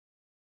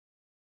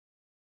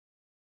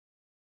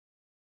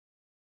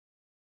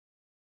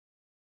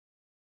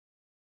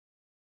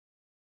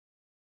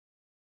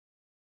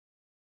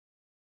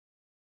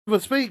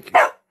But speak.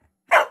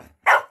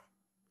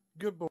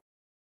 Good boy.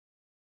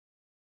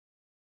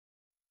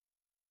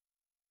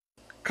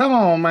 Come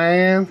on,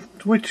 man.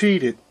 We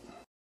cheated.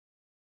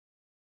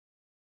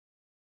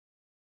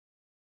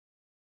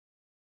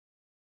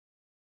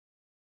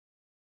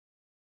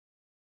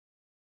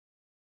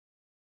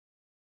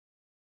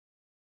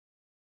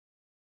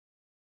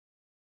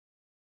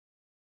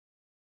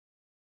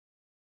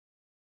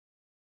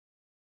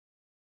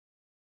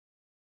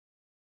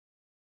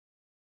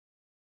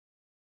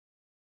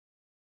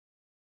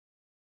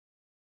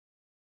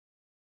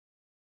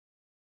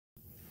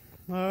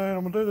 Alright,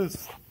 I'm going to do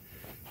this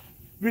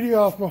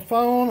video off my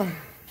phone.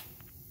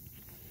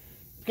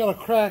 Got a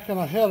crack in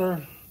a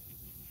header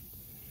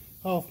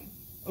off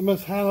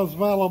Miss Hannah's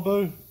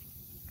Malibu.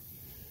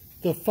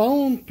 The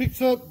phone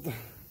picks up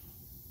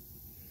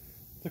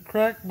the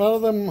crack better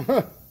than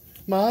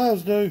my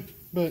eyes do,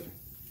 but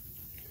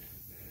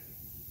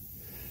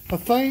I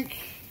think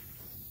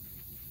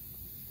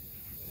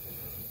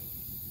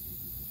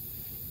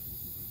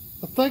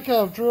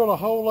I've drilled a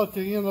hole at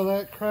the end of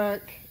that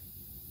crack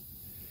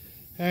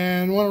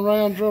and went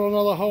around, drilled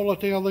another hole at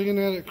the other end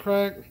of that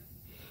crack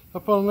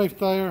up underneath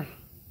there.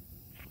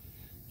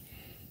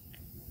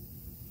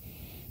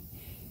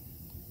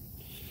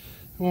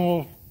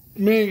 We'll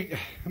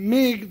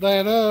mig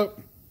that up.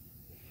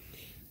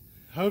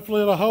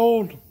 Hopefully it'll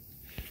hold.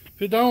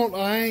 If it don't,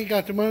 I ain't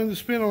got the money to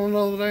spend on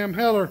another damn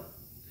header.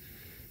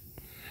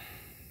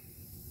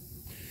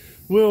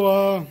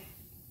 We'll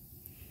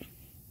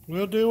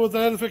deal with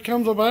that if it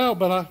comes about,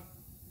 but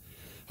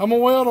I'm gonna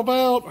weld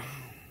about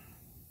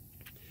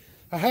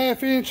a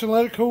 ½ inch and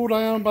let it cool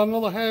down, about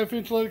another ½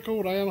 inch, let it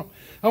cool down.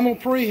 I'm gonna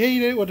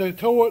preheat it with a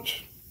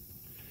torch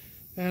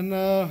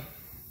and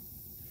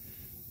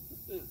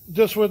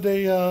just with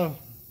the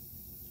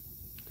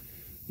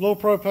low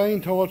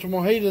propane torch. I'm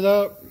gonna heat it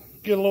up,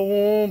 get a little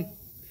warm,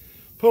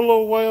 put a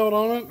little weld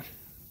on it,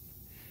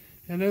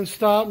 and then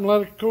stop and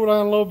let it cool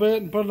down a little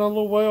bit and put another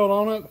little weld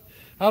on it.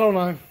 I don't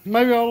know.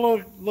 Maybe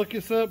I'll look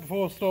this up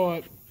before I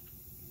start.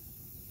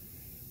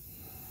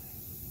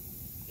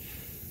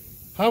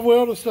 I've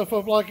welded stuff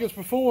up like this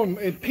before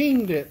and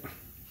pinged it,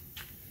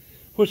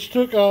 which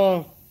took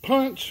a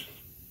punch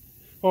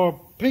or a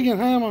pinging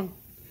hammer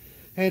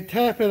and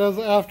tap it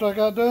after I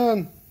got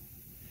done,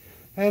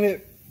 and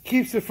it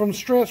keeps it from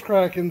stress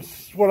cracking.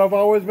 It's what I've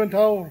always been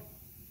told.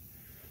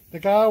 The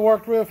guy I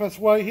worked with, that's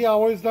the way he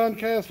always done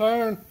cast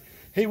iron.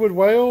 He would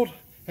weld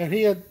and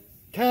he'd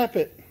tap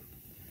it.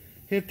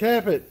 He'd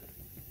tap it,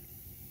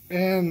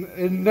 and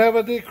it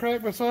never did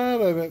crack the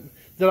side of it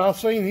that I've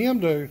seen him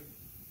do.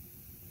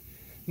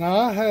 Now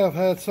I have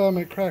had some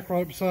that cracked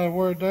right beside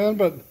where it done,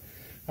 but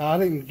I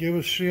didn't give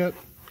a shit.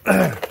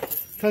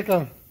 Take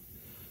a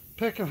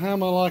picking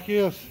hammer like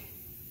this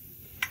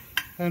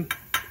and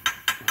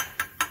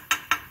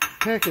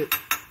pick it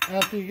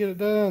after you get it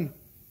done,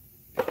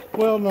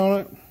 welding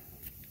on it.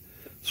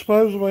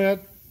 Supposedly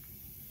that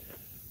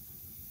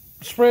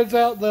spreads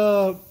out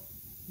the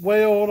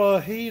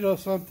weld heat or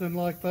something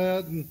like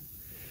that, and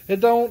it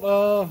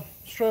don't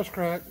stress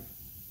crack.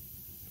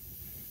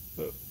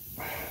 But,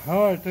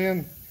 all right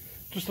then,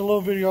 just a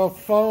little video off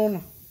the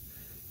phone.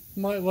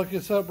 Might look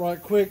this up right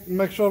quick and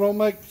make sure I don't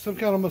make some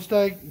kind of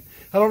mistake.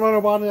 I don't know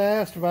nobody that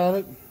asked about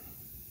it.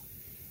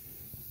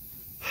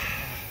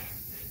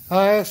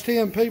 I asked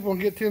 10 people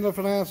and get 10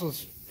 different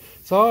answers.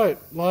 It's all right,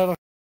 later.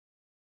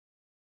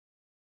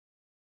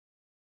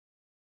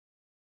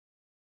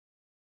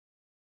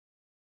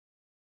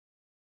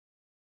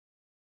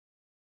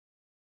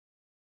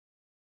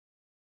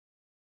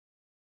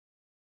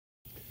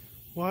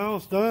 Well,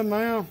 it's done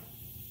now.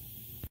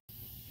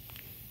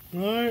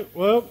 Alright,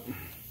 well,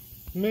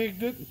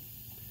 migged it.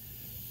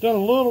 Done a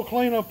little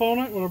cleanup on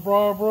it with a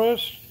briar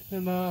brush,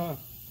 and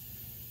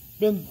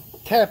been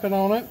tapping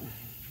on it,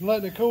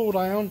 letting it cool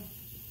down.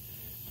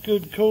 It's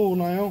good and cool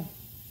now.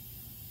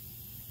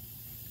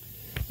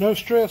 No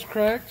stress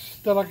cracks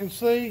that I can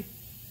see.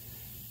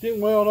 Didn't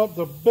weld up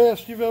the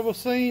best you've ever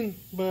seen,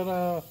 but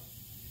I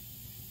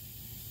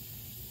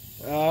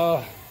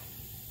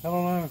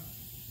don't know.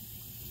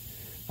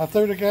 I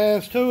threw the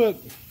gas to it,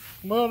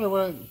 welded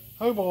with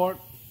Hobart,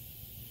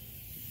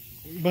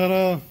 but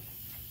I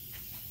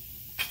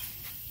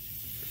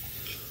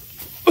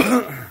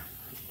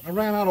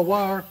ran out of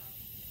wire.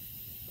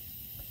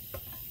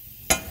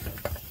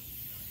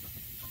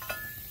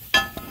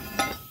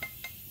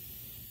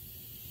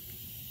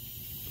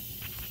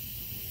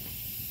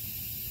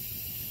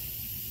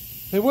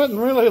 It wouldn't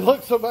really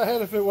look so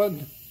bad if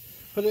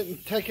I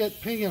didn't take that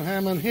pinging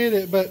hammer and hit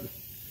it, but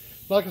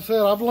like I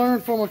said, I've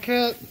learned from a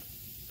cat.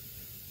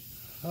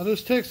 I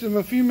just texted him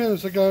a few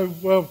minutes ago,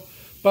 well,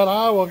 about an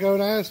hour ago,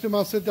 and I asked him,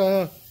 I said,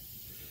 do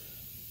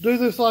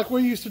this like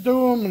we used to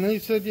do them? And he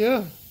said,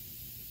 yeah.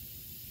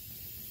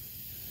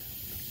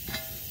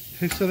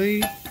 He said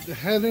he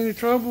had any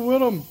trouble with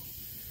them.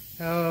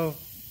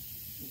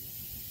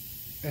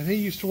 And he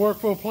used to work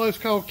for a place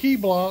called Key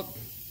Block.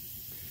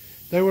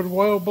 They would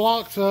weld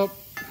blocks up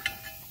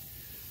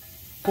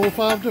 4 or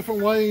 5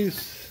 different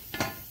ways.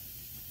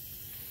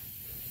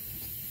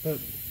 But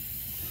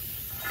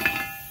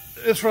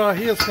this right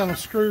here is kind of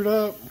screwed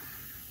up.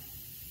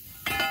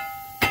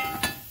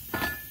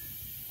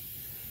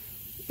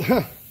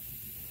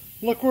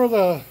 Look where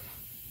the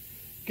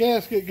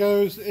gasket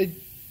goes. It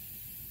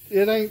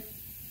ain't.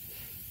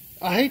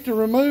 I hate to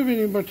remove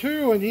any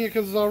material in here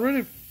because it's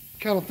already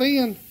kind of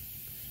thin.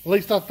 At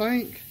least I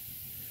think.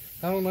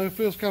 I don't know, it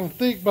feels kind of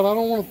thick, but I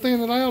don't want to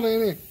thin it out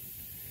any.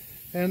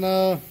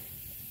 And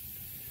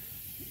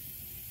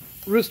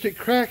risk it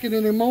cracking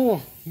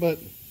anymore. But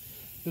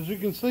as you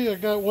can see, I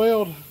got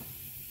weld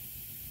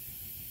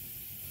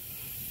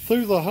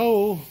through the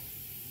hole.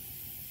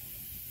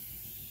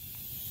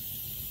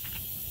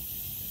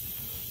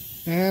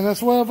 And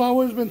that's what I've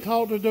always been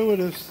taught to do it,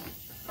 is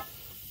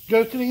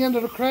go to the end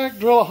of the crack,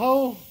 drill a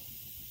hole.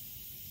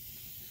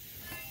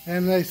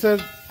 And they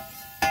said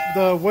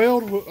the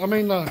weld,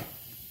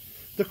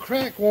 the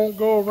crack won't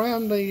go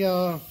around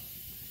the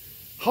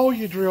hole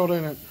you drilled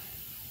in it.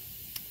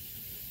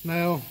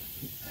 Now,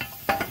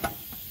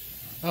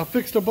 I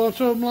fixed a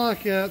bunch of them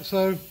like that,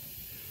 so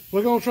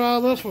we're going to try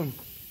this one.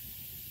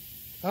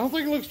 I don't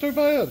think it looks too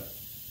bad.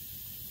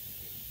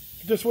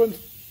 It just wouldn't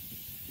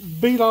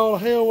beat all the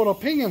hell with a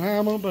pinion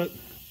hammer, but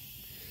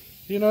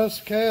you know, it's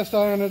cast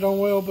iron that don't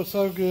weld but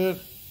so good.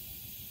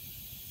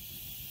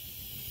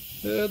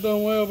 Yeah, it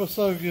don't weld but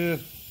so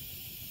good.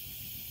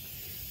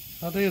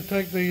 I did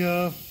take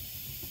the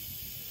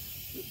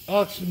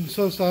oxygen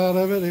source out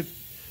of it.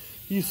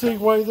 You see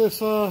the way this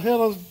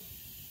header,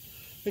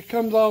 it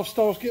comes off,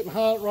 starts getting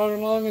hot right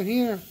along in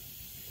here,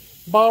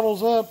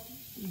 bottles up,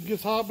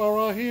 gets hot by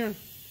right here.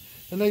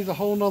 It needs a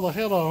whole nother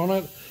header on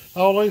it.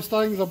 All these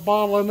things are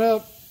bottling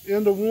up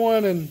into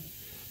one and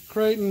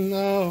creating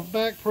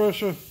back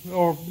pressure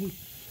or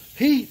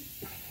heat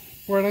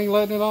where it ain't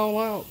letting it all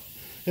out.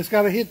 It's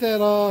got to hit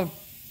that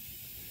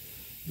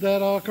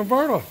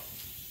converter.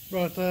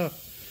 But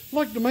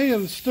look to me,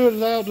 it stood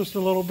it out just a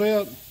little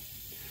bit.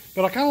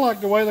 But I kind of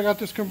like the way they got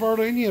this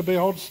converter in here. Be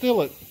able to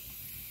steal it.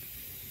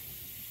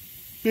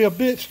 Be a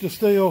bitch to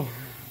steal.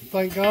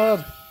 Thank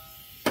God.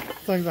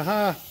 Things are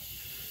high.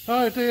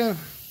 All right then.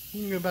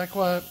 You can get back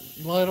quiet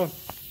later.